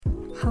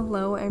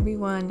Hello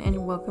everyone,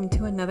 and welcome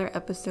to another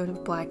episode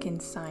of Black in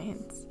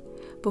Science.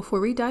 Before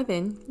we dive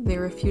in,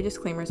 there are a few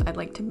disclaimers I'd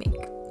like to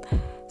make.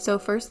 So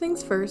first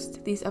things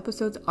first, these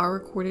episodes are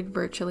recorded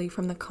virtually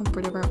from the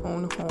comfort of our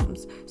own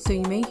homes, so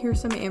you may hear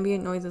some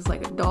ambient noises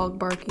like a dog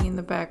barking in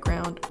the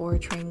background or a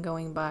train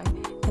going by,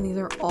 and these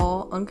are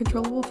all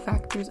uncontrollable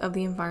factors of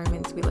the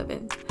environments we live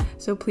in.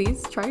 So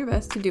please try your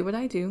best to do what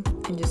I do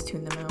and just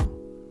tune them out.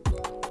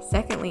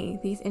 Secondly,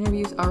 these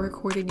interviews are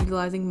recorded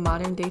utilizing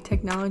modern day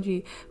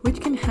technology, which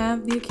can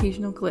have the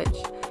occasional glitch,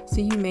 so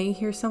you may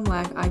hear some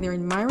lag either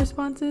in my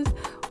responses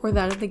or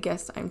that of the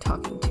guests I'm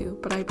talking to,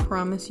 but I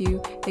promise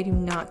you they do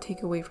not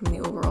take away from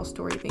the overall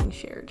story being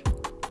shared.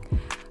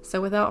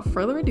 So without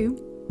further ado,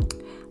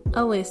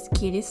 let's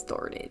get it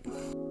started.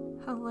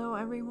 Hello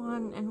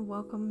everyone, and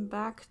welcome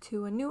back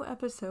to a new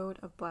episode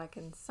of Black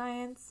in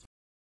Science.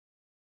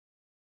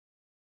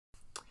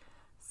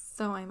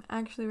 So I'm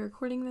actually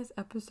recording this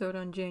episode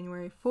on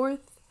January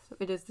 4th, so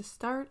it is the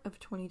start of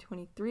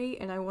 2023,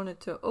 and I wanted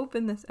to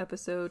open this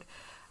episode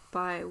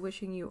by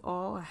wishing you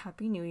all a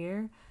Happy New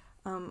Year.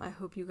 I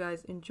hope you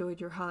guys enjoyed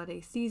your holiday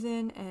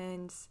season,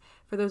 and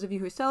for those of you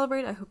who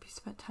celebrate, I hope you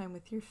spent time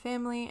with your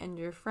family and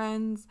your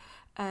friends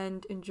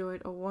and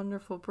enjoyed a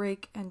wonderful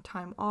break and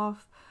time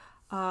off.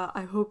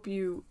 I hope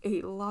you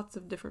ate lots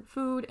of different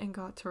food and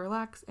got to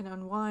relax and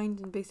unwind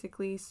and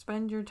basically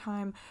spend your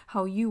time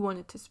how you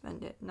wanted to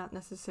spend it, not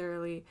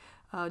necessarily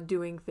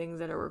doing things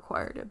that are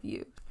required of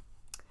you.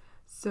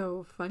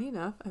 So, funny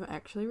enough, I'm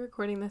actually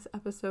recording this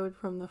episode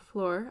from the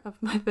floor of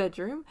my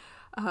bedroom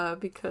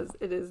because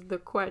it is the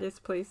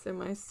quietest place in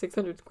my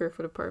 600 square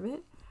foot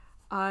apartment.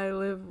 I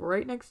live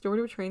right next door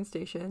to a train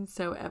station,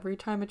 so every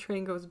time a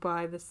train goes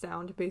by, the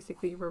sound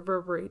basically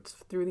reverberates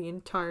through the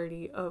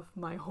entirety of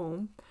my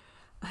home.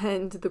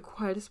 And the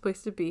quietest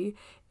place to be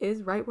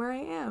is right where I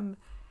am.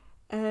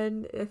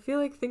 And I feel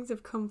like things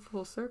have come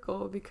full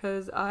circle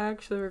because I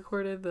actually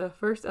recorded the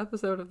first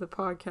episode of the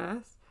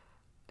podcast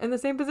in the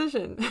same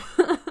position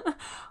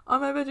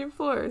on my bedroom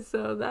floor.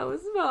 So that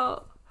was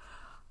about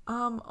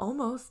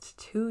almost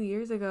 2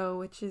 years ago,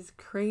 which is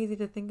crazy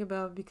to think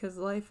about because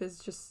life is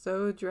just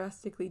so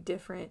drastically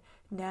different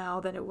now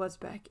than it was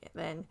back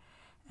then.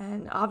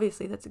 And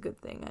obviously that's a good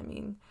thing. I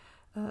mean,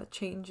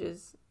 change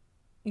is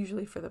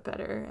usually for the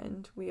better,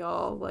 and we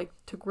all like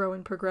to grow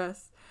and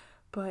progress.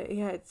 But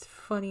yeah, it's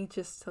funny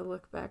just to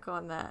look back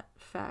on that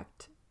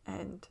fact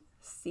and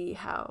see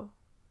how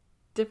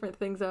different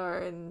things are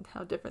and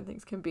how different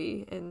things can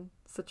be in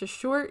such a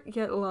short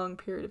yet long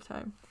period of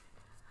time.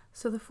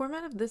 So the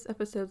format of this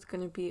episode is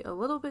going to be a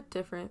little bit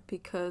different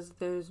because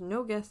there's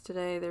no guest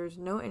today, there's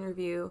no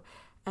interview,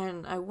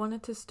 and I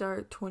wanted to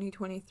start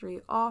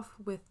 2023 off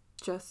with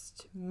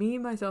just me,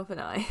 myself,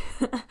 and I.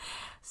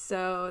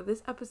 So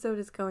this episode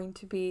is going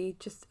to be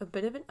just a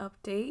bit of an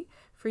update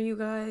for you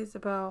guys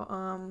about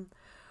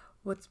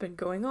what's been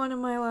going on in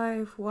my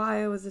life,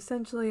 why I was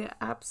essentially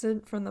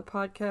absent from the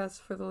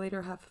podcast for the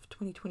later half of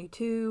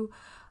 2022,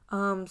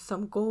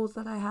 some goals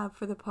that I have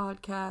for the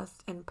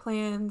podcast and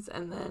plans,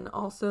 and then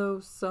also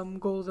some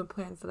goals and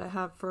plans that I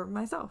have for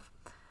myself.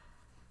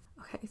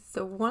 Okay,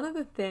 so one of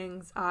the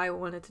things I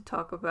wanted to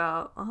talk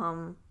about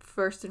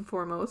first and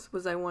foremost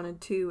was I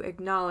wanted to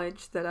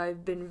acknowledge that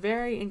I've been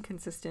very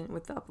inconsistent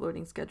with the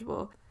uploading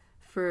schedule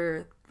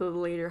for the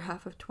later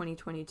half of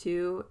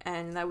 2022,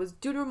 and that was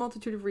due to a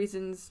multitude of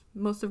reasons,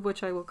 most of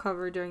which I will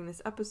cover during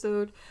this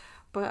episode,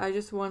 but I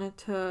just wanted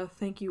to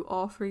thank you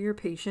all for your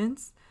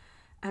patience.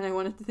 And I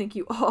wanted to thank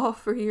you all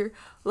for your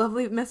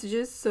lovely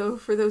messages. So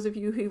for those of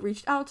you who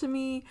reached out to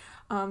me,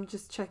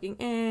 just checking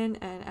in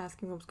and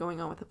asking what was going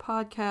on with the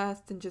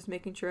podcast and just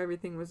making sure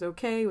everything was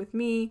okay with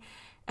me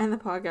and the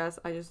podcast,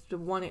 I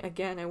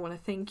want to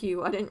thank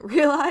you. I didn't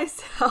realize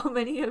how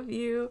many of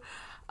you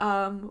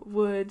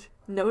would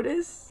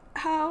notice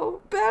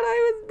how bad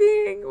I was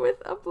being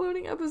with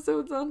uploading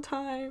episodes on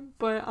time.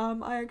 But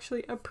I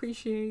actually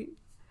appreciate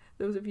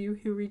those of you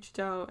who reached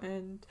out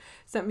and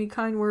sent me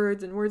kind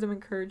words and words of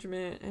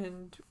encouragement,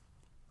 and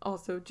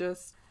also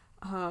just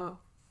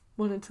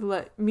wanted to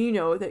let me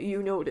know that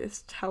you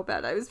noticed how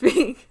bad I was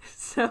being.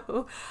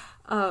 So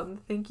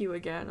thank you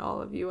again,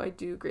 all of you. I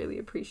do greatly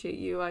appreciate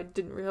you. I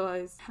didn't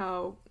realize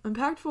how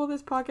impactful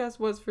this podcast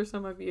was for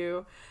some of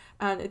you,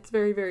 and it's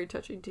very, very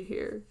touching to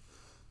hear.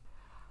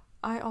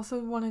 I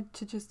also wanted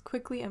to just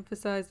quickly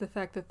emphasize the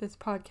fact that this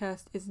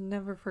podcast is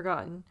never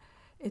forgotten.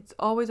 It's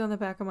always on the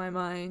back of my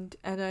mind,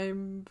 and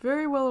I'm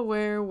very well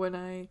aware when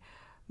I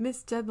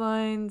miss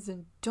deadlines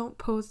and don't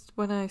post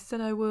when I said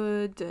I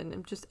would, and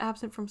I'm just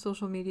absent from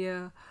social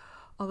media.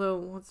 Although,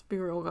 let's be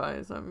real,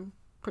 guys, I'm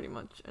pretty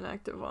much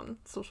inactive on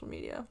social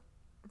media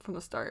from the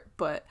start.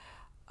 But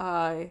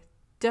I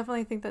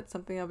definitely think that's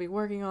something I'll be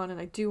working on, and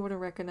I do want to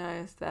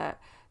recognize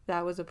that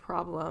that was a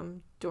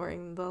problem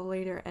during the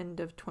later end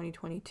of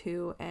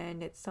 2022,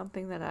 and it's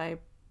something that I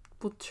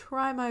will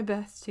try my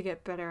best to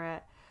get better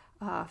at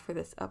for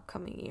this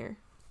upcoming year.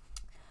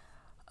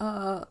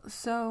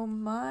 So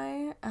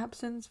my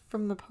absence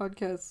from the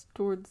podcast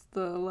towards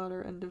the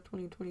latter end of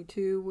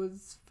 2022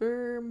 was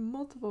for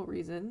multiple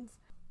reasons.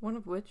 One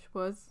of which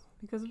was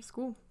because of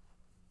school.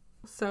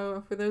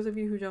 So for those of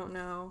you who don't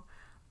know,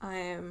 I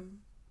am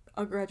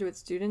a graduate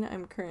student.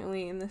 I'm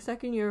currently in the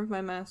second year of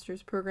my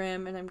master's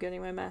program, and I'm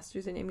getting my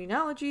master's in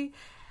immunology.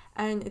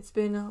 And it's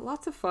been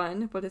lots of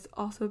fun, but it's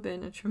also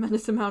been a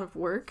tremendous amount of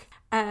work.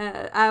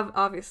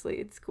 Obviously,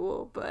 it's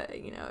cool, but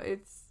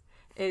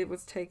it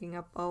was taking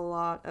up a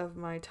lot of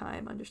my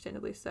time,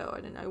 understandably so.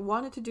 And I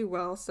wanted to do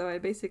well, so I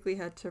basically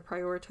had to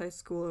prioritize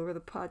school over the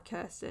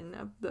podcast,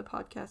 and the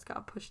podcast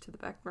got pushed to the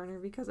back burner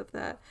because of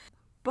that.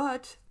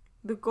 But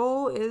the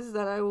goal is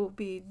that I will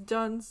be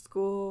done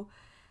school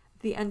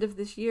the end of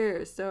this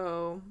year,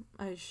 so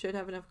I should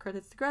have enough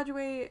credits to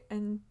graduate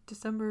in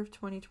December of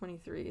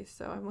 2023,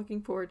 so I'm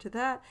looking forward to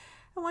that.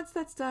 And once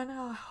that's done,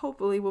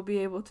 hopefully we'll be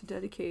able to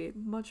dedicate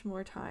much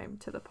more time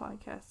to the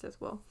podcast as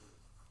well.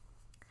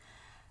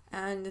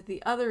 And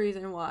the other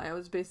reason why I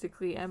was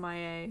basically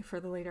MIA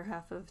for the later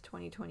half of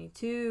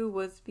 2022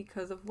 was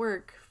because of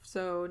work.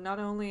 So not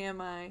only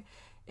am I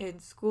in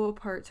school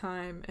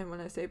part-time, and when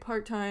I say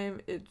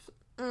part-time, it's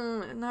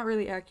not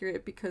really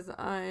accurate because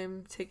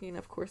I'm taking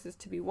enough courses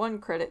to be 1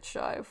 credit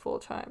shy of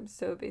full-time.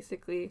 So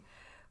basically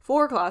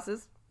 4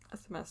 classes a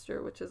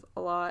semester, which is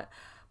a lot.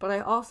 But I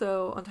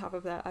also, on top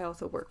of that, I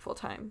also work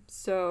full-time.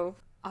 So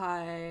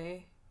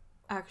I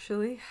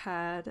actually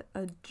had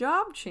a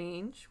job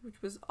change,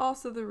 which was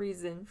also the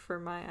reason for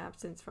my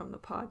absence from the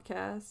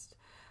podcast.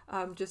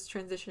 Just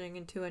transitioning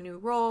into a new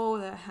role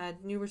that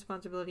had new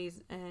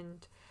responsibilities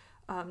and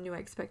new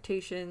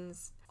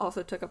expectations.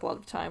 Also took up a lot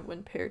of time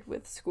when paired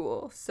with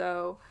school.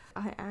 So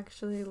I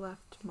actually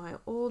left my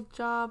old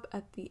job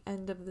at the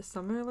end of the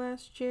summer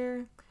last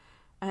year.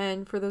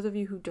 And for those of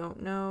you who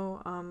don't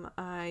know,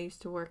 I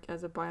used to work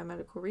as a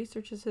biomedical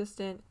research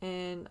assistant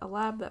in a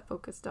lab that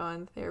focused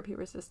on therapy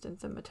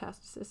resistance and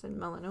metastasis in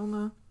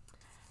melanoma.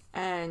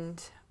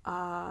 And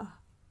I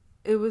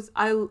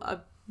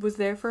was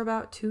there for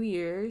about 2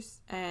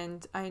 years,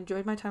 and I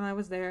enjoyed my time I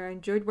was there. I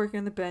enjoyed working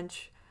on the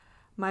bench.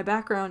 My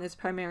background is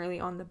primarily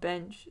on the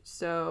bench,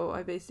 so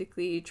I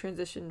basically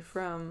transitioned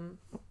from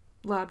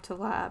lab to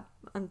lab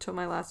until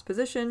my last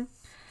position.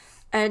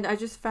 And I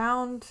just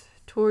found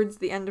towards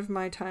the end of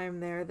my time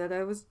there that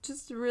I was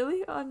just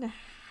really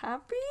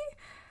unhappy.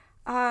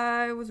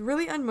 I was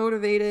really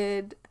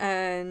unmotivated,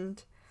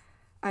 and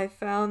I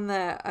found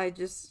that I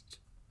just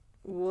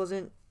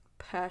wasn't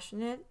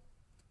passionate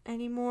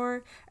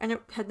anymore. And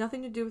it had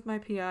nothing to do with my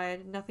PI. It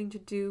had nothing to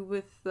do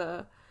with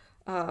the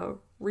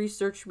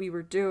research we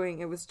were doing.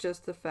 It was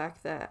just the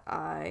fact that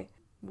I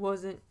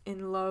wasn't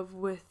in love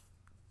with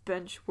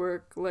bench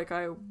work like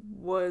I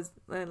was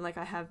and like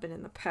I have been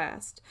in the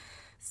past.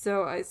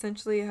 So I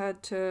essentially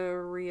had to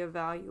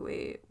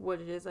reevaluate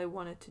what it is I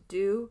wanted to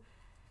do.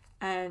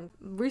 And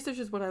research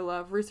is what I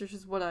love. Research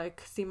is what I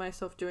see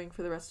myself doing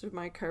for the rest of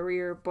my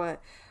career,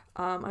 but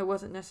I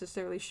wasn't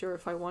necessarily sure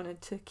if I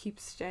wanted to keep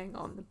staying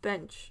on the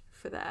bench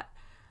for that.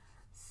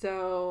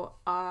 So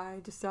I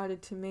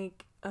decided to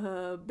make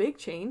a big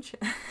change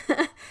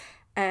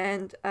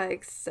and I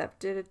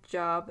accepted a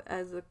job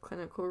as a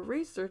clinical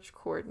research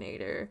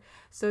coordinator.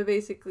 So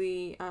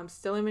basically,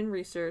 still am in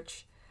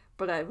research,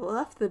 but I've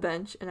left the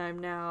bench and I'm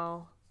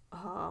now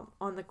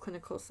on the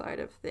clinical side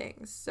of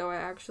things. So I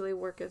actually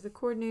work as a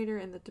coordinator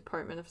in the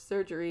Department of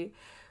Surgery,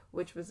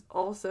 which was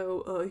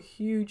also a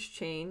huge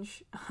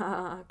change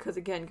because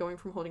again, going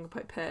from holding a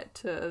pipette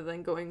to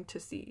then going to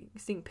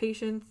seeing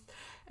patients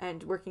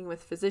and working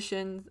with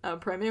physicians,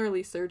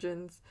 primarily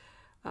surgeons,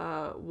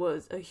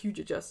 was a huge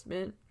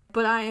adjustment.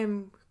 But I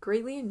am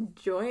greatly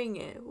enjoying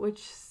it,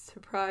 which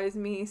surprised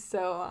me.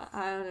 So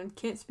I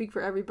can't speak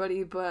for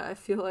everybody, but I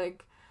feel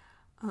like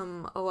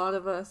a lot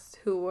of us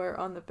who were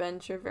on the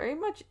bench are very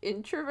much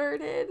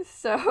introverted.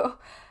 So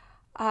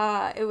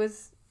it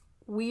was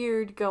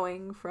weird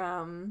going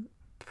from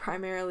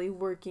primarily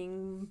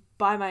working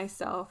by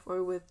myself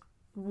or with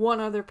one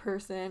other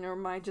person or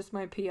my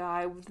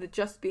PI, with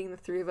just being the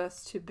 3 of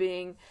us, to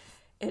being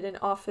in an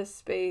office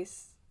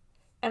space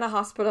in a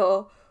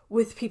hospital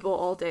with people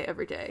all day,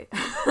 every day.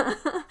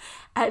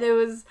 And it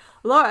was,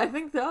 I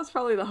think that was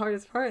probably the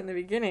hardest part in the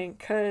beginning,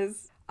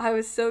 because I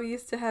was so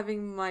used to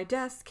having my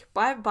desk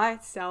by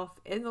itself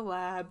in the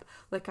lab.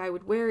 Like, I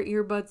would wear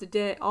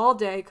earbuds all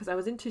day because I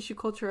was in tissue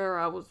culture, or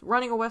I was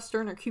running a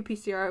Western or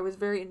qPCR. It was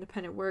very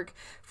independent work.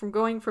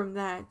 Going from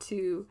that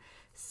to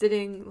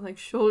sitting like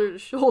shoulder to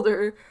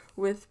shoulder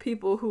with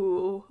people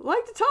who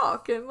like to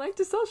talk and like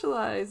to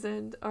socialize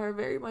and are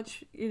very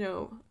much,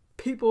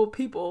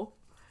 people.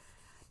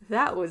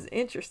 That was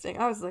interesting.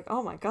 I was like,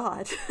 oh my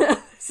God,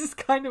 this is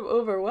kind of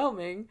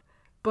overwhelming.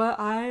 But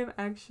I'm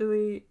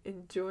actually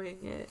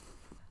enjoying it.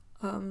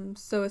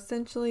 So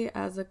essentially,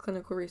 as a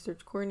clinical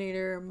research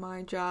coordinator,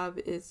 my job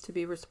is to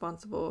be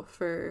responsible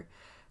for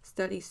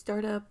study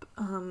startup,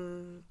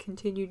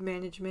 continued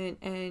management,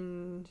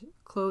 and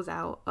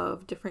closeout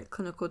of different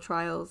clinical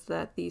trials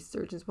that these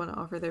surgeons want to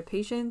offer their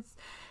patients.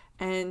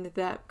 And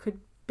that could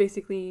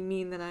basically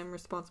mean that I'm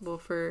responsible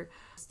for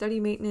study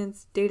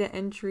maintenance, data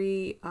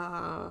entry,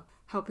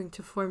 helping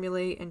to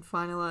formulate and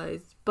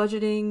finalize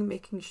budgeting,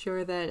 making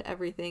sure that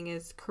everything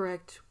is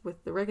correct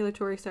with the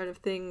regulatory side of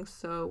things.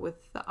 So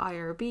with the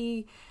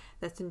IRB,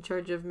 that's in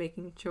charge of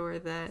making sure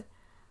that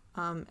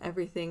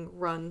everything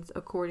runs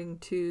according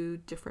to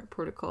different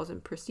protocols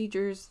and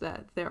procedures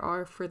that there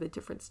are for the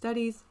different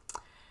studies.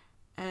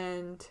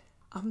 And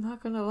I'm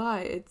not gonna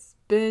lie, it's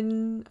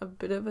been a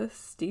bit of a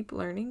steep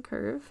learning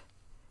curve.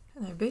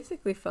 And I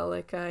basically felt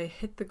like I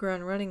hit the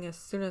ground running as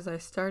soon as I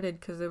started,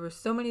 because there were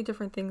so many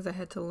different things I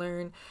had to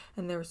learn,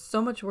 and there was so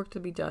much work to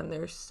be done.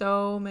 There's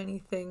so many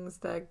things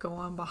that go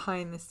on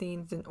behind the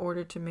scenes in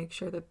order to make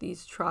sure that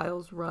these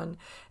trials run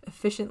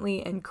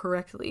efficiently and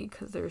correctly,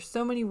 because there's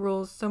so many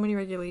rules, so many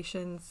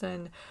regulations,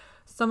 and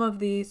some of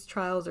these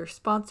trials are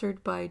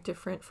sponsored by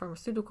different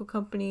pharmaceutical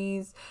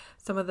companies.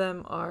 Some of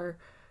them are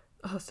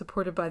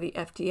supported by the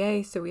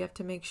FDA, so we have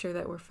to make sure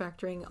that we're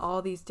factoring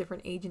all these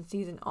different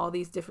agencies and all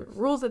these different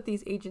rules that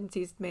these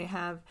agencies may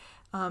have,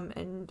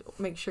 and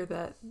make sure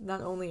that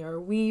not only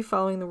are we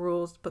following the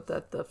rules, but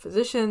that the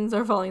physicians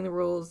are following the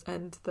rules,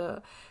 and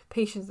the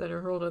patients that are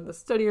enrolled in the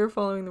study are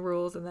following the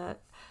rules, and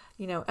that,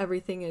 you know,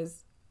 everything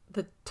is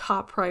the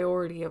top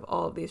priority of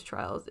all of these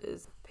trials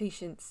is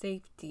patient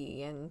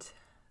safety and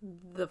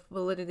the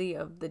validity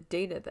of the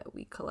data that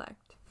we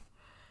collect.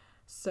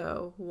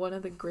 So one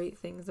of the great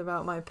things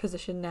about my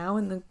position now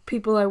and the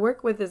people I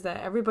work with is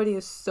that everybody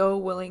is so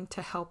willing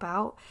to help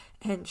out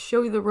and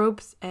show you the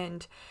ropes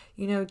and,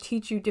 you know,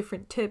 teach you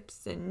different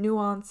tips and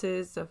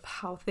nuances of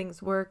how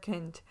things work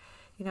and,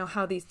 you know,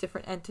 how these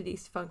different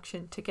entities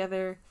function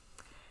together.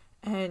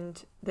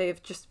 And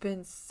they've just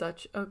been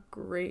such a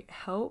great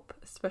help,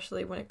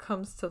 especially when it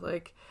comes to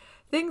like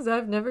things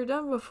I've never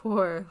done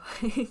before.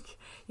 Like,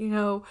 you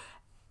know,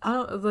 I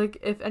don't, like,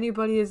 if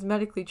anybody is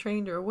medically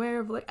trained or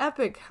aware of like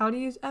Epic, how to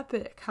use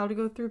Epic, how to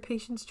go through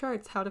patients'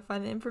 charts, how to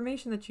find the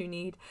information that you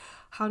need,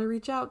 how to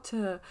reach out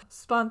to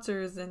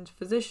sponsors and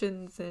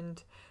physicians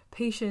and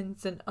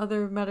patients and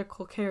other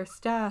medical care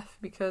staff,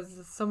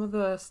 because some of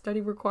the study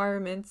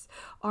requirements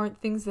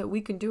aren't things that we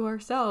can do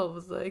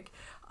ourselves. Like,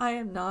 I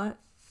am not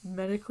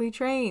medically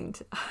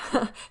trained.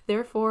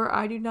 Therefore,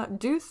 I do not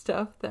do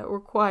stuff that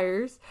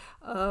requires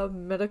a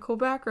medical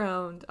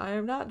background. I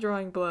am not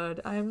drawing blood.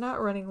 I am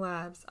not running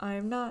labs. I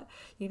am not,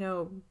 you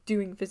know,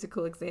 doing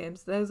physical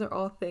exams. Those are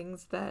all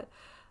things that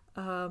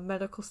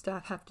medical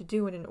staff have to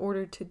do. And in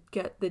order to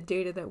get the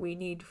data that we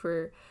need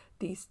for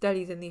these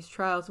studies and these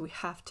trials, we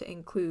have to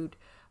include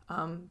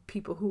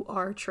people who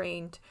are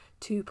trained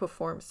to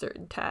perform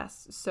certain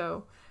tasks.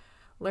 So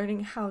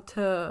learning how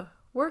to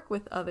work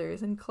with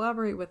others and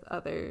collaborate with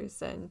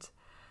others and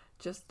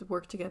just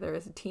work together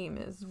as a team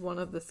is one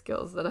of the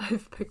skills that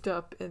I've picked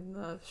up in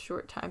the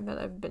short time that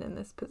I've been in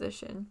this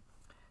position.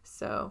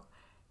 So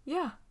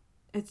yeah,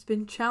 it's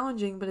been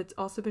challenging, but it's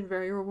also been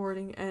very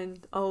rewarding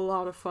and a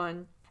lot of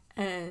fun.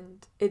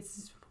 And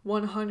it's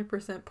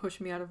 100% pushed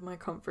me out of my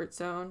comfort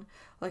zone.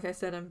 Like I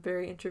said, I'm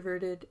very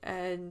introverted,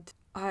 and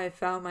I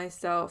found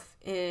myself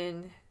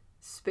in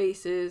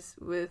spaces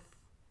with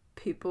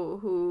people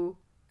who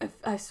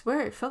I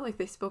swear it felt like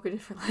they spoke a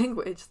different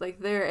language.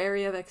 Like, their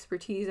area of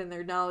expertise and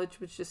their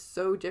knowledge was just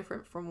so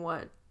different from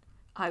what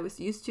I was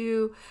used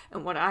to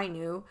and what I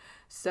knew.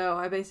 So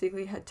I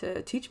basically had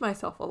to teach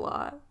myself a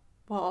lot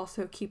while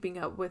also keeping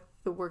up with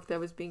the work that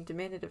was being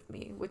demanded of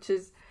me, which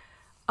is,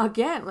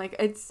 again, like,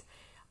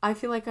 I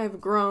feel like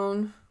I've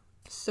grown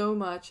so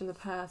much in the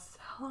past.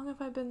 How long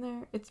have I been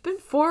there? It's been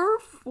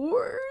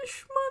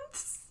four-ish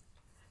months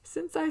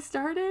since I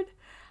started.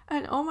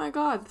 And oh my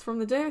God, from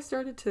the day I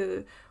started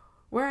to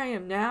where I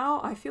am now,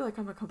 I feel like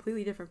I'm a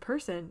completely different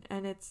person,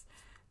 and it's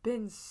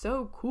been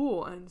so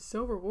cool and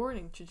so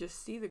rewarding to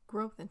just see the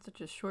growth in such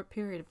a short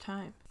period of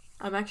time.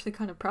 I'm actually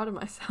kind of proud of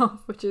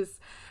myself, which is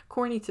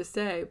corny to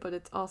say, but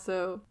it's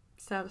also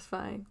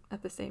satisfying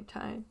at the same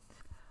time.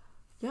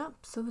 Yeah,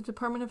 so the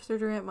Department of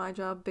Surgery at my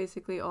job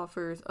basically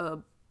offers a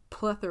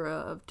plethora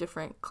of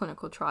different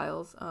clinical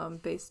trials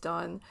based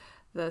on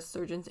the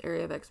surgeon's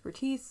area of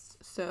expertise.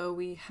 So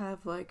we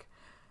have like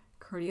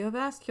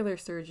cardiovascular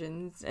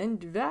surgeons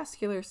and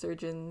vascular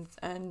surgeons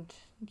and,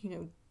 you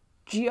know,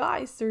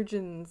 GI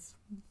surgeons,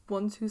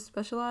 ones who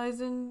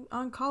specialize in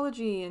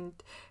oncology and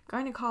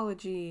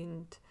gynecology,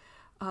 and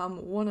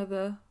one of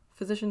the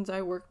physicians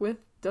I work with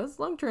does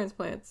lung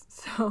transplants.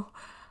 So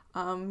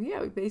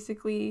yeah, we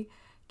basically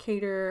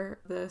cater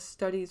the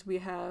studies we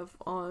have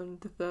on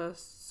the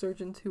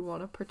surgeons who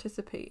want to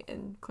participate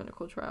in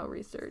clinical trial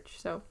research.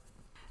 So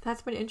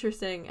that's been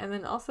interesting. And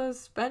then also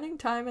spending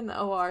time in the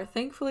OR.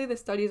 Thankfully, the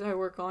studies I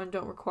work on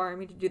don't require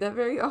me to do that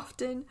very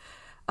often,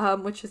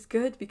 which is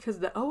good, because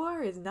the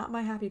OR is not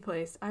my happy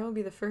place. I will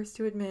be the first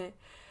to admit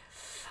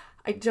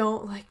I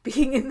don't like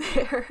being in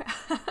there.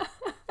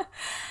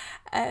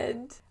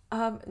 And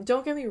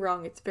don't get me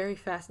wrong, it's very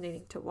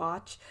fascinating to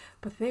watch,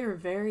 but they are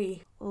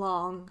very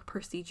long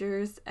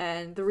procedures,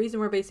 and the reason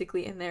we're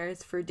basically in there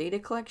is for data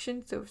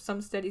collection. So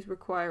some studies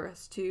require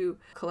us to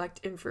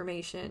collect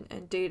information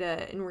and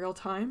data in real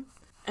time,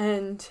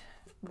 and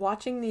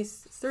watching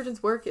these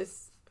surgeons work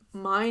is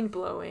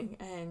mind-blowing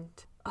and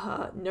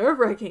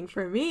nerve-wracking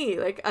for me.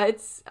 Like,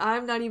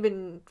 I'm not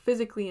even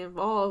physically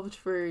involved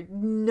for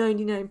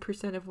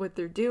 99% of what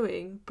they're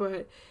doing,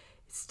 but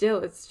still,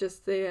 it's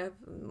just they have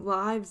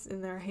lives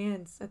in their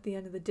hands at the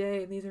end of the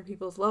day, and these are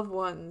people's loved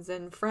ones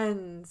and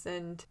friends,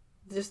 and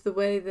just the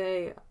way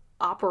they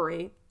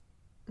operate,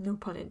 no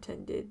pun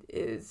intended,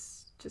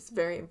 is just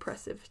very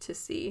impressive to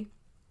see.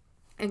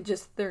 And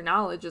just their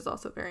knowledge is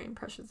also very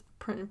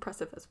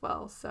impressive as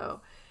well.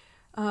 So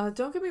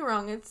don't get me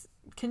wrong, it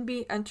can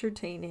be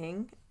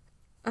entertaining.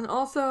 And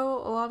also,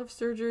 a lot of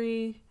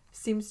surgery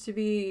seems to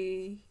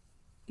be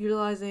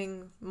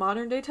utilizing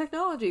modern day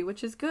technology,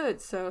 which is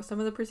good. So some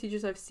of the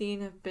procedures I've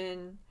seen have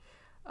been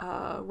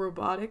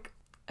robotic,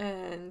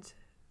 and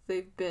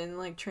they've been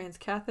like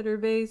transcatheter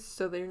based,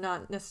 so they're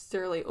not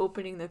necessarily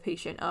opening the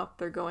patient up.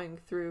 They're going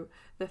through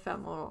the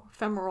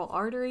femoral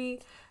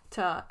artery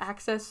to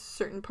access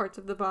certain parts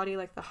of the body,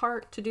 like the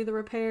heart, to do the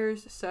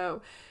repairs.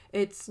 So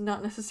it's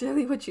not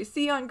necessarily what you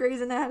see on Grey's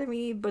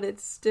Anatomy, but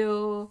it's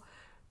still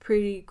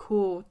pretty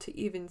cool to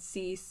even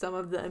see some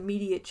of the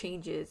immediate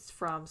changes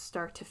from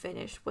start to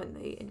finish when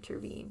they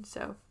intervene.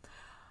 So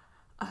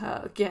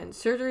again,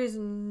 surgery is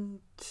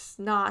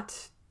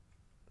not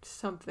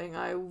something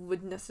I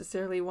would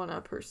necessarily want to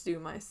pursue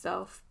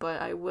myself,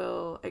 but I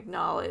will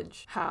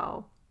acknowledge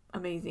how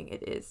amazing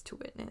it is to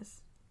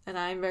witness. And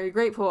I'm very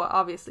grateful,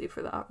 obviously,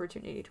 for the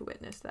opportunity to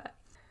witness that.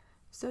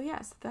 So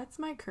yes, that's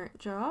my current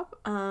job.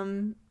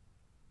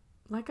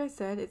 Like I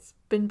said, it's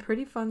been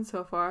pretty fun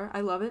so far. I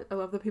love it. I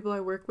love the people I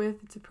work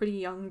with. It's a pretty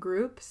young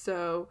group,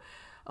 so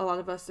a lot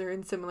of us are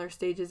in similar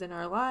stages in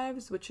our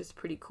lives, which is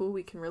pretty cool.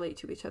 We can relate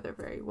to each other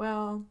very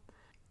well.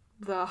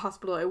 The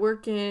hospital I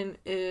work in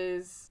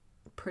is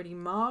pretty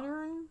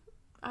modern,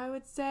 I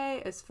would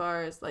say, as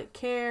far as like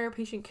care,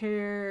 patient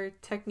care,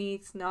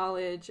 techniques,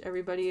 knowledge.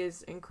 Everybody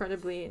is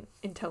incredibly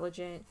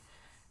intelligent,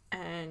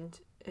 and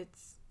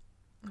it's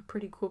a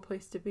pretty cool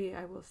place to be,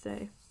 I will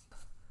say.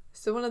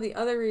 So one of the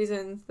other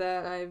reasons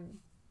that I've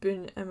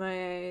been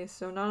MIA,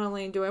 so not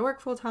only do I work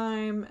full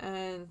time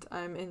and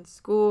I'm in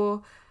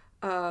school,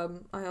 I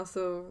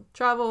also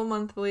travel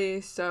monthly,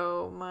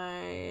 so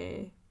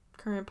my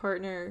current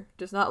partner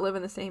does not live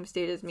in the same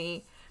state as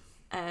me,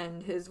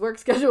 and his work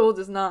schedule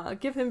does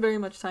not give him very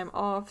much time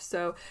off.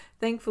 So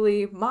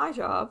thankfully my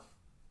job,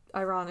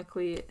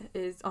 ironically,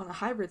 is on a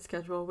hybrid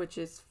schedule, which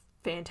is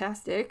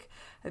fantastic.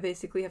 I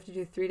basically have to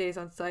do 3 days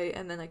on site,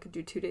 and then I could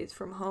do 2 days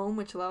from home,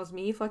 which allows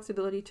me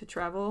flexibility to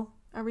travel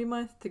every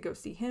month to go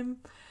see him.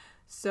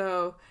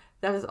 So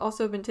that has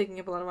also been taking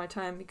up a lot of my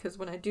time, because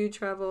when I do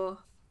travel,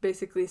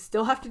 basically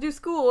still have to do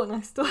school and I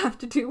still have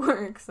to do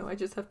work, so I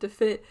just have to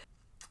fit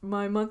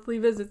my monthly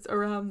visits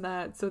around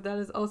that. So that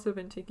has also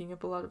been taking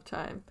up a lot of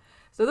time.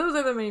 So those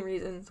are the main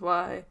reasons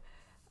why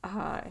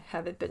I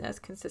haven't been as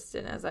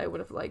consistent as I would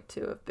have liked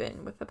to have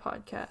been with the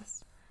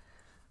podcast.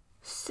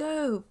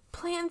 So,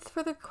 plans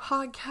for the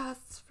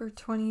podcasts for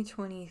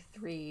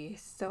 2023.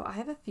 So I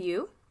have a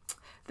few.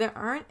 There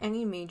aren't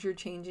any major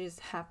changes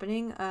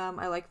happening.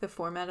 I like the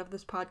format of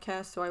this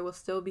podcast, so I will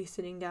still be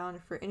sitting down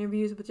for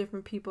interviews with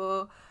different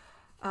people.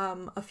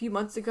 A few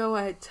months ago,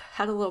 I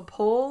had a little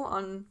poll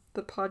on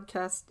the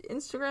podcast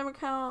Instagram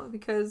account,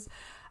 because,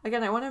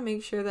 again, I want to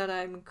make sure that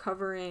I'm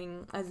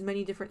covering as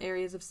many different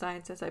areas of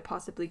science as I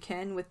possibly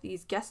can with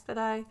these guests that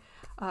I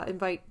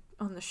invite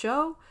on the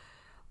show.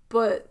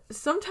 But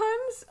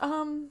sometimes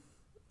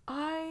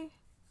I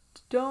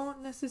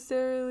don't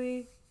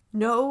necessarily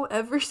know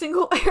every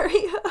single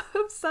area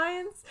of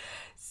science.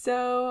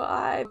 So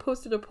I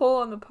posted a poll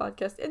on the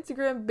podcast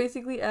Instagram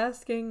basically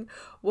asking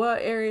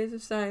what areas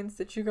of science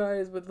that you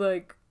guys would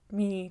like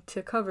me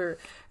to cover.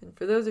 And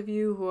for those of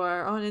you who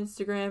are on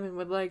Instagram and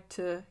would like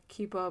to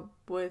keep up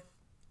with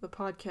the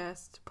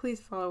podcast,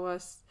 please follow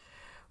us.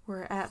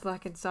 We're at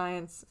Black in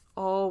Science,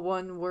 all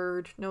one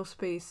word, no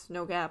space,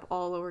 no gap,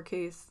 all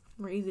lowercase.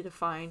 We're easy to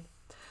find.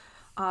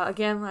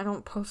 Again, I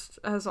don't post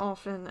as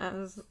often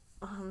as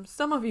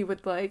some of you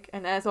would like,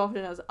 and as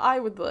often as I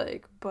would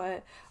like,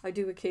 but I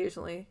do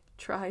occasionally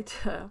try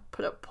to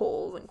put up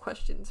polls and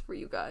questions for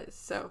you guys,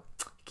 so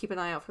keep an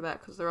eye out for that,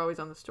 because they're always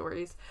on the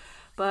stories.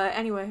 But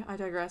anyway, I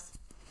digress.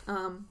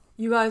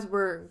 You guys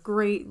were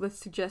great with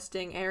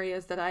suggesting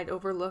areas that I'd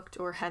overlooked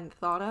or hadn't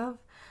thought of,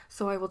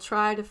 so I will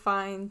try to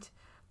find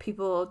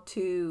people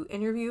to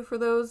interview for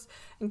those.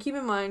 And keep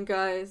in mind,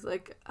 guys,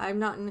 like, I'm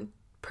not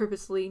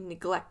purposely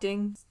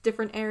neglecting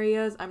different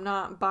areas. I'm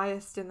not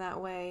biased in that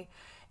way.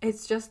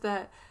 It's just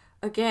that,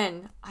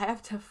 again, I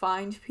have to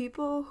find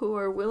people who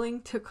are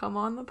willing to come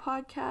on the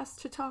podcast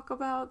to talk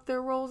about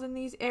their roles in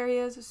these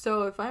areas.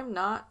 So if I'm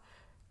not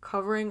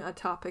covering a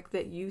topic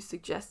that you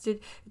suggested,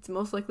 it's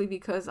most likely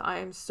because I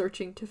am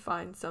searching to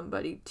find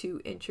somebody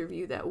to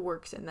interview that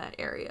works in that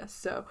area.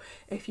 So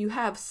if you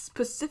have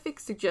specific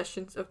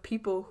suggestions of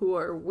people who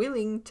are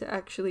willing to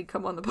actually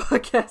come on the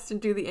podcast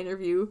and do the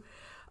interview,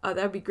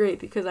 that'd be great,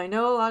 because I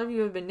know a lot of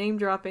you have been name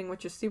dropping,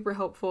 which is super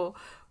helpful.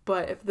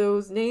 But if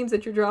those names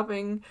that you're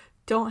dropping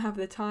don't have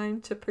the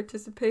time to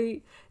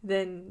participate,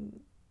 then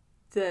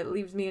that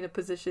leaves me in a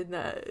position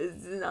that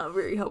is not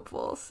very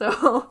helpful.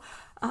 So,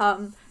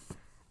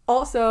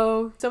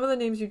 Also, some of the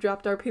names you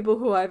dropped are people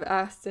who I've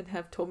asked and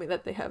have told me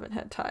that they haven't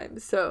had time.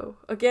 So,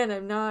 again,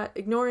 I'm not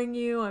ignoring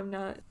you. I'm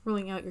not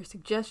ruling out your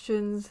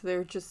suggestions.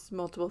 There are just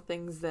multiple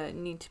things that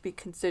need to be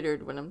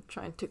considered when I'm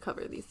trying to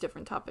cover these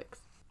different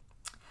topics.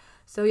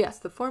 So, yes,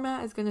 the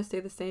format is going to stay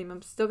the same.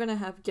 I'm still going to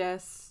have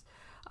guests.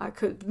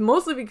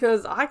 Mostly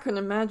because I couldn't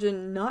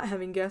imagine not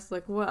having guests.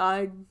 Like, what?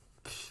 I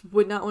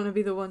would not want to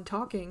be the one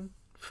talking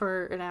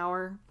for an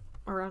hour.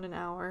 Around an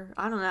hour.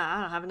 I don't know.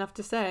 I don't have enough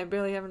to say. I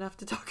barely have enough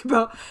to talk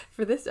about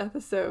for this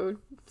episode.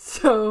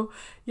 So,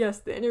 yes,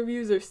 the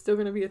interviews are still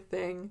going to be a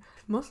thing.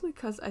 Mostly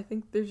because I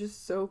think they're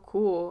just so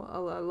cool. A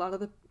lot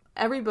of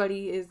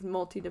everybody is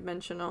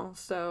multidimensional.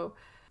 So,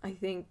 I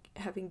think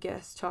having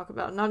guests talk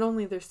about not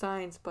only their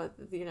science, but,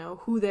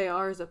 who they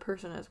are as a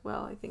person as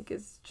well, I think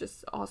is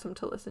just awesome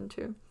to listen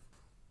to.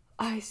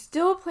 I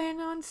still plan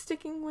on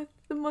sticking with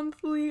the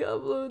monthly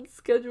upload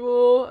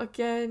schedule.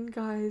 Again,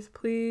 guys,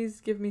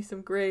 please give me some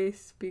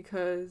grace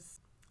because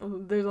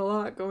there's a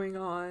lot going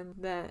on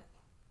that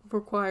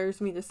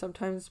requires me to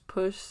sometimes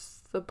push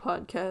the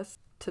podcast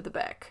to the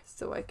back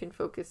so I can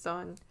focus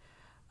on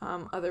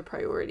other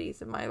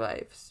priorities in my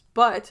life.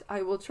 But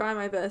I will try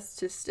my best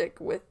to stick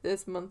with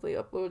this monthly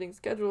uploading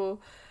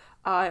schedule.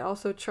 I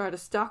also try to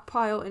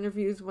stockpile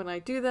interviews when I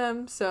do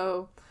them,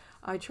 so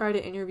I try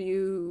to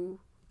interview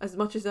as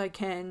much as I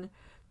can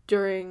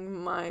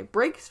during my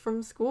breaks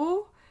from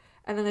school,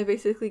 and then I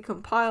basically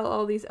compile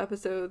all these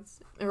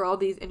episodes or all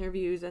these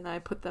interviews and I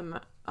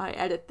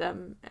edit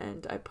them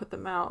and I put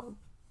them out.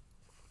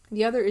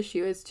 The other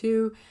issue is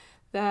too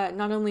that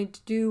not only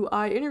do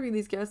I interview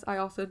these guests, I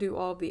also do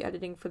all of the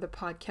editing for the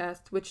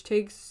podcast, which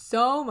takes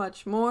so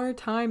much more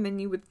time than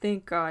you would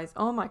think, guys.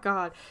 Oh my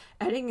god.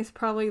 Editing is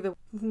probably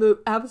the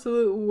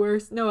absolute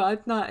worst. No,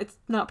 it's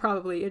not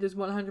probably. It is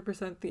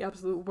 100% the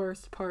absolute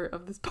worst part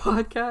of this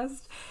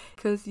podcast.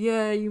 Because,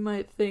 yeah, you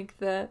might think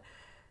that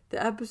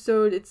the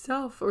episode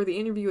itself or the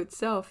interview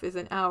itself is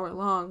an hour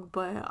long,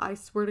 but I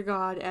swear to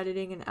God,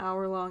 editing an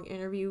hour-long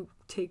interview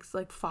takes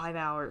like 5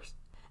 hours.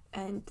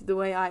 And the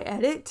way I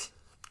edit,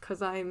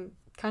 because I'm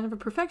kind of a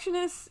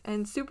perfectionist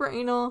and super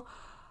anal,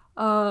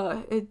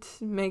 it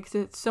makes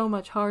it so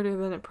much harder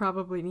than it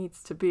probably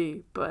needs to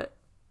be. But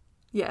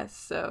yes,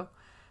 so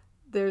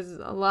there's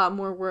a lot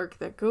more work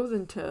that goes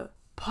into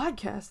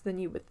podcasts than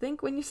you would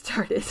think when you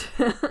start it.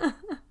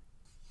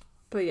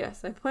 But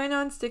yes, I plan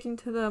on sticking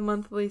to the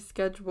monthly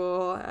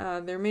schedule.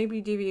 There may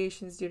be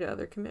deviations due to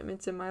other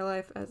commitments in my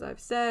life, as I've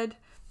said.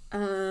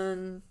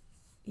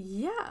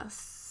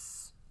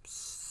 Yes.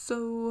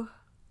 So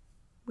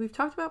we've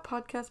talked about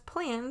podcast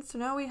plans, so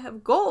now we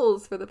have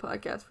goals for the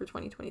podcast for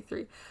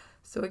 2023.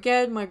 So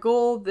again, my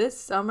goal this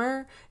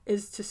summer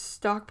is to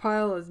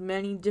stockpile as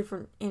many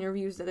different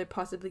interviews that I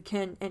possibly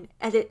can and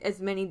edit as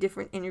many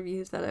different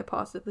interviews that I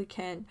possibly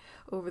can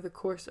over the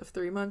course of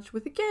 3 months,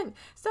 which again,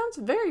 sounds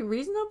very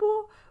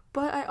reasonable,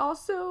 but I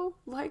also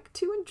like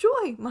to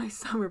enjoy my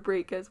summer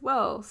break as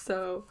well.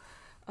 So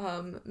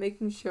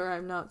making sure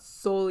I'm not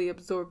solely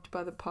absorbed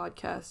by the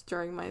podcast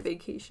during my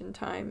vacation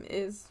time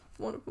is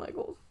one of my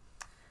goals.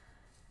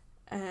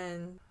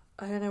 And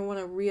I want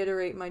to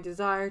reiterate my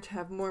desire to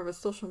have more of a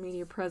social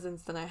media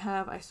presence than I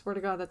have. I swear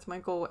to God, that's my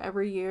goal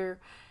every year.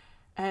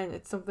 And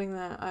it's something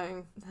that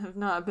I have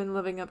not been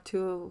living up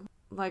to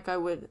like I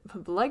would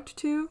have liked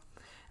to.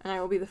 And I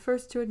will be the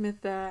first to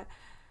admit that.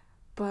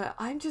 But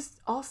I'm just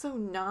also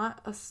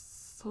not a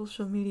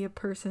social media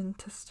person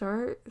to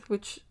start,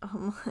 which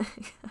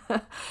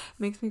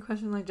makes me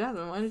question, like,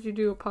 Jasmine, why did you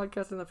do a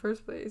podcast in the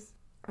first place?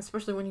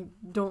 Especially when you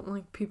don't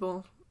like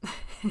people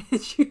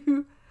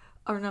you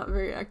are not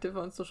very active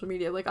on social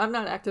media. Like, I'm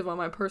not active on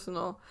my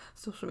personal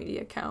social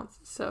media accounts,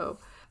 so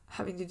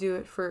having to do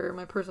it for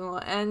my personal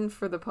and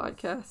for the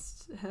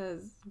podcast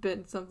has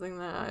been something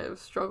that I have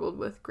struggled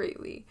with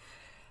greatly.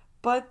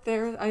 But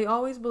I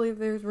always believe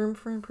there's room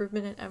for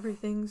improvement in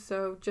everything,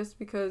 so just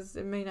because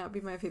it may not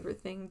be my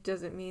favorite thing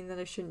doesn't mean that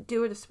I shouldn't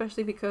do it,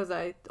 especially because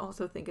I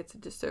also think it's a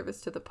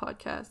disservice to the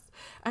podcast.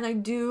 And I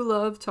do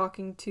love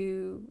talking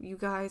to you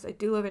guys. I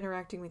do love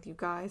interacting with you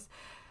guys.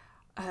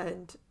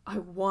 And I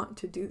want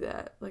to do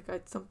that. Like,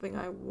 it's something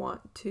I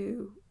want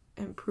to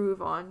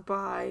improve on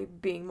by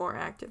being more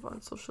active on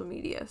social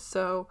media.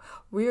 So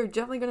we are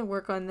definitely going to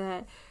work on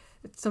that.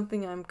 It's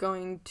something I'm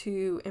going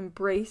to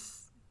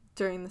embrace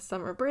during the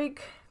summer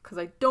break, because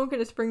I don't get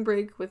a spring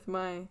break with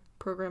my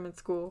program in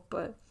school,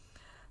 but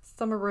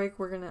summer break,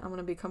 I'm going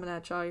to be coming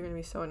at y'all. You're going to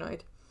be so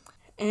annoyed.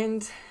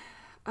 And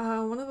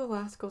one of the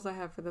last goals I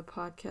have for the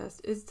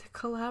podcast is to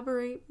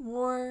collaborate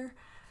more.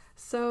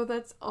 So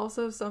that's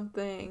also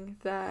something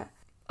that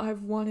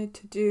I've wanted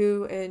to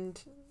do, and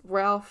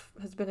Ralph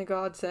has been a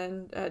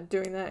godsend at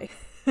doing that.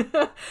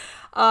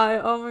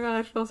 Oh my god,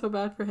 I feel so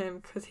bad for him,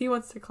 because he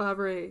wants to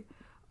collaborate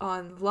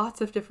on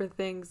lots of different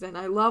things, and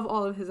I love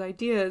all of his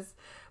ideas,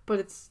 but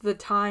it's the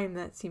time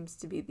that seems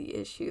to be the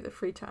issue, the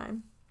free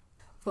time.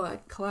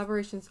 But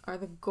collaborations are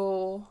the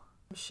goal.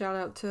 Shout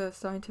out to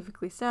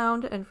Scientifically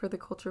Sound and For the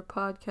Culture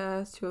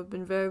podcast, who have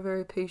been very,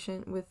 very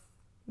patient with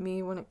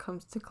me when it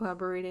comes to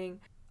collaborating.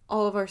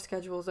 All of our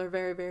schedules are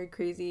very, very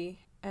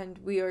crazy, and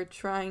we are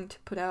trying to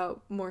put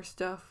out more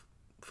stuff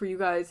for you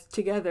guys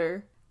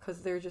together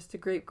because they're just a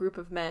great group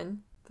of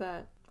men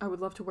that I would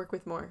love to work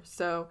with more.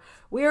 So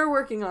we are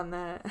working on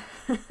that.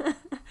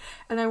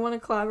 And I want to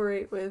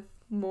collaborate with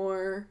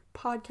more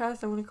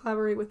podcasts. I want to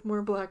collaborate with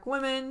more Black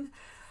women.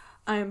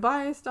 I am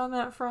biased on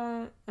that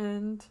front.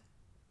 And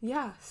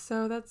yeah,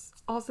 so that's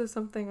also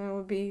something I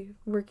will be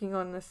working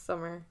on this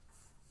summer.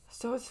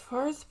 So as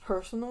far as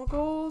personal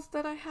goals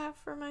that I have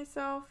for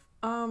myself,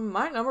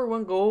 my number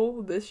one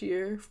goal this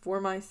year for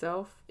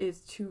myself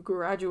is to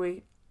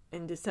graduate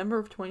in December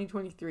of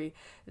 2023.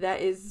 That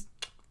is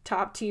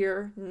top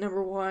tier,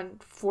 number one,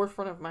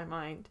 forefront of my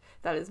mind.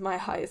 That is my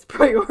highest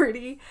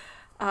priority.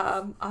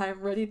 I'm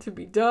ready to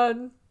be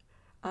done.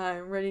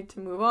 I'm ready to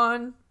move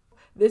on.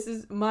 This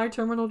is my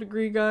terminal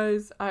degree,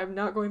 guys. I'm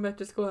not going back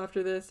to school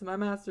after this. My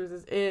master's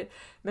is it.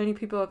 Many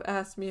people have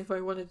asked me if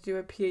I wanted to do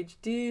a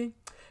PhD.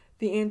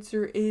 The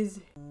answer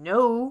is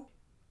no.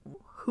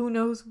 Who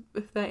knows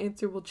if that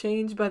answer will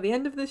change by the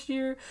end of this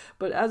year,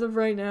 but as of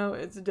right now,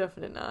 it's a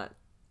definite not.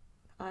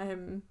 I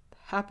am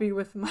happy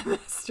with my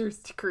master's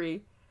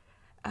degree.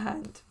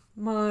 And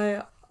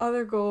my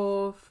other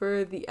goal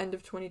for the end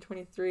of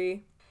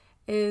 2023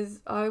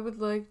 is I would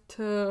like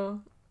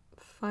to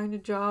find a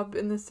job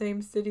in the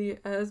same city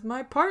as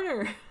my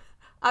partner.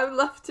 I would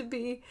love to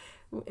be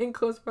in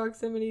close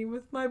proximity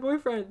with my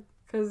boyfriend,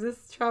 because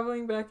this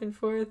traveling back and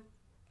forth,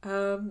 it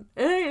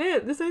ain't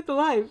it. This ain't the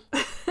life.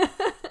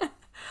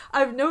 I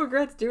have no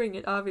regrets doing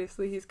it,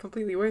 obviously. He's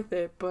completely worth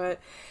it.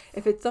 But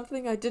if it's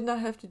something I did not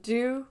have to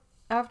do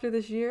after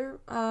this year,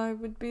 I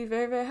would be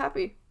very, very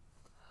happy.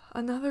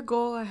 Another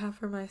goal I have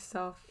for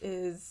myself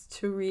is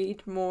to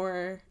read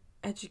more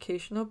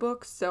educational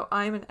books. So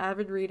I'm an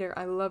avid reader.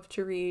 I love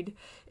to read.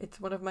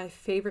 It's one of my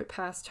favorite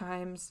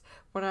pastimes.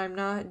 When I'm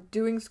not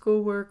doing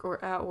schoolwork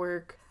or at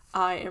work,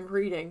 I am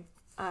reading.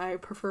 I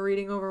prefer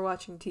reading over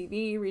watching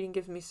TV. Reading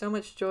gives me so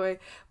much joy,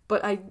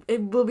 but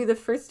it will be the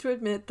first to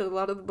admit that a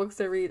lot of the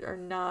books I read are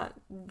not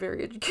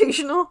very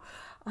educational.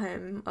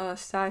 I'm a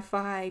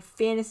sci-fi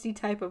fantasy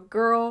type of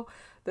girl.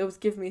 Those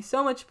give me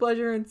so much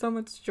pleasure and so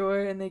much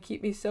joy, and they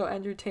keep me so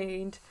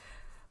entertained.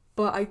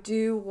 But I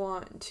do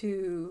want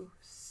to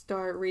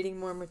start reading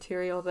more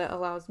material that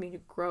allows me to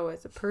grow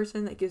as a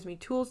person, that gives me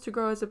tools to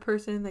grow as a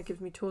person, that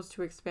gives me tools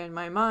to expand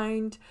my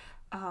mind,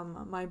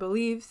 my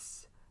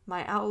beliefs,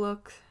 my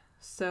outlook.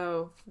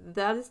 So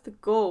that is the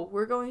goal.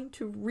 We're going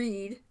to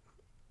read.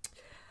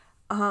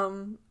 Let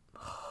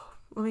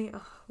me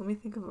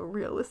think of a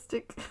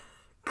realistic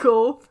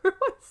goal for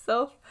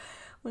myself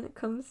when it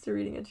comes to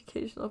reading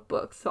educational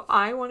books. So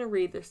I want to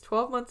read, there's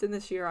 12 months in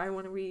this year, I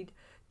want to read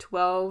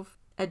 12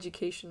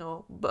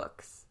 educational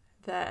books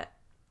that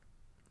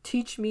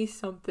teach me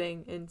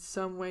something in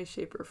some way,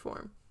 shape, or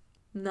form.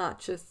 Not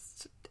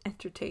just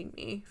entertain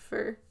me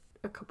for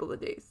a couple of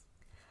days.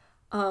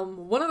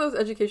 One of those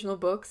educational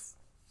books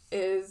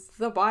is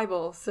the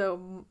Bible.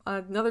 So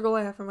another goal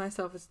I have for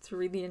myself is to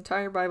read the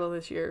entire Bible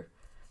this year.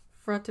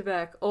 Front to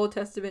back, Old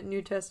Testament,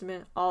 New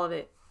Testament, all of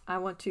it. I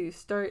want to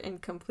start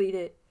and complete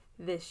it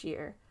this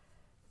year.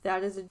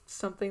 That is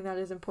something that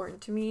is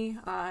important to me.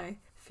 I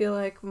feel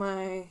like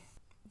my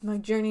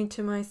journey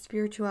to my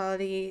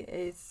spirituality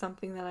is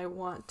something that I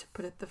want to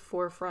put at the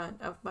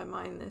forefront of my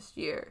mind this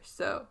year.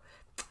 So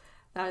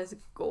that is a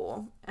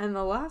goal. And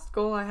the last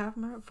goal I have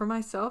for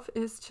myself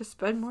is to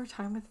spend more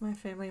time with my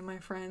family and my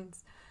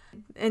friends.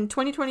 In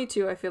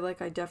 2022, I feel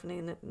like I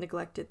definitely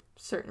neglected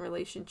certain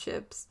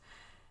relationships.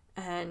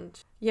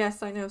 And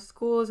yes, I know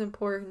school is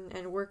important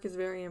and work is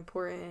very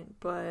important,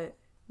 but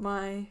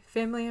my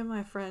family and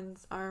my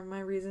friends are my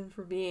reason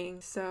for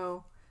being.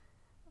 So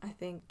I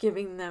think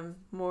giving them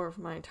more of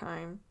my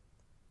time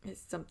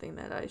is something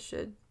that I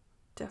should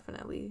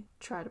definitely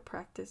try to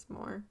practice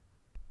more.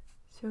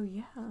 So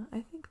yeah,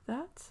 I think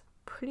that's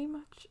pretty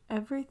much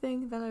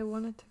everything that I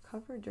wanted to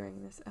cover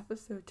during this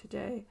episode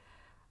today.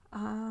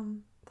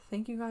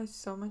 Thank you guys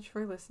so much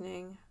for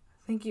listening.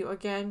 Thank you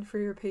again for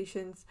your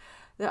patience.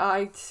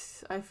 I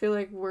feel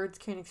like words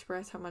can't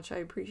express how much I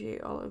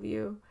appreciate all of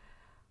you.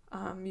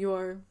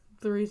 You're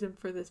the reason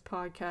for this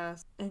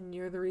podcast, and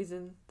you're the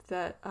reason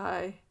that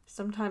I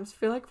sometimes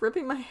feel like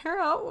ripping my hair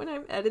out when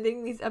I'm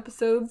editing these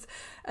episodes,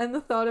 and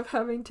the thought of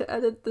having to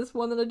edit this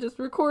one that I just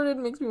recorded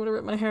makes me want to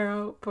rip my hair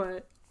out,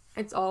 but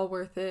it's all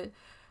worth it.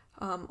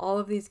 All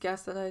of these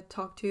guests that I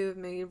talked to have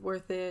made it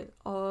worth it.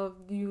 All of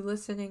you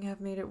listening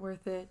have made it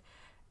worth it.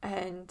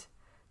 And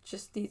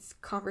just these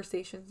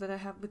conversations that I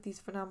have with these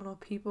phenomenal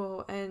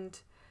people, and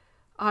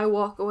I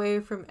walk away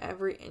from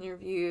every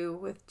interview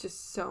with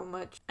just so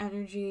much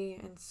energy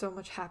and so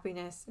much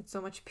happiness and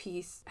so much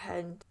peace,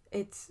 and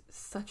it's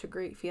such a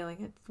great feeling.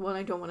 It's one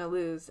I don't want to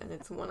lose, and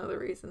it's one of the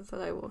reasons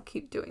that I will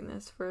keep doing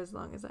this for as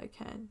long as I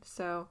can.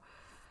 So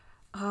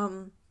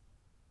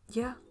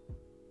yeah,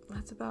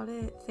 that's about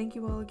it. Thank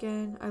you all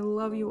again. I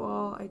love you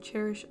all. I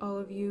cherish all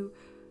of you.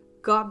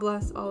 God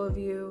bless all of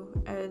you,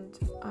 and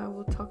I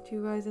will talk to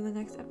you guys in the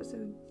next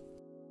episode.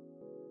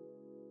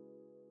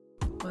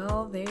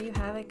 Well, there you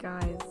have it,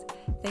 guys.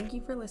 Thank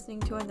you for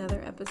listening to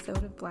another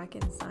episode of Black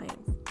in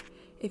Science.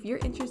 If you're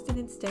interested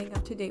in staying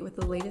up to date with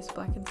the latest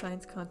Black in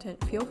Science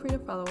content, feel free to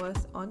follow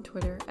us on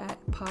Twitter at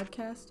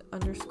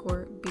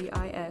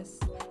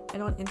podcast_BIS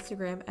and on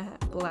Instagram at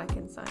Black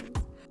in Science,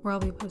 where I'll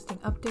be posting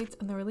updates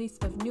on the release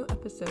of new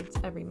episodes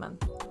every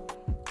month.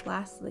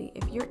 Lastly,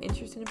 if you're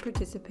interested in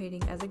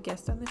participating as a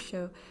guest on the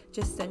show,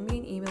 just send me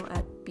an email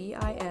at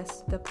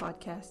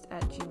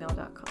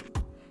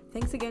bisthepodcast@gmail.com.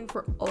 Thanks again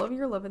for all of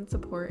your love and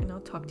support, and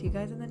I'll talk to you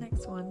guys in the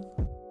next one.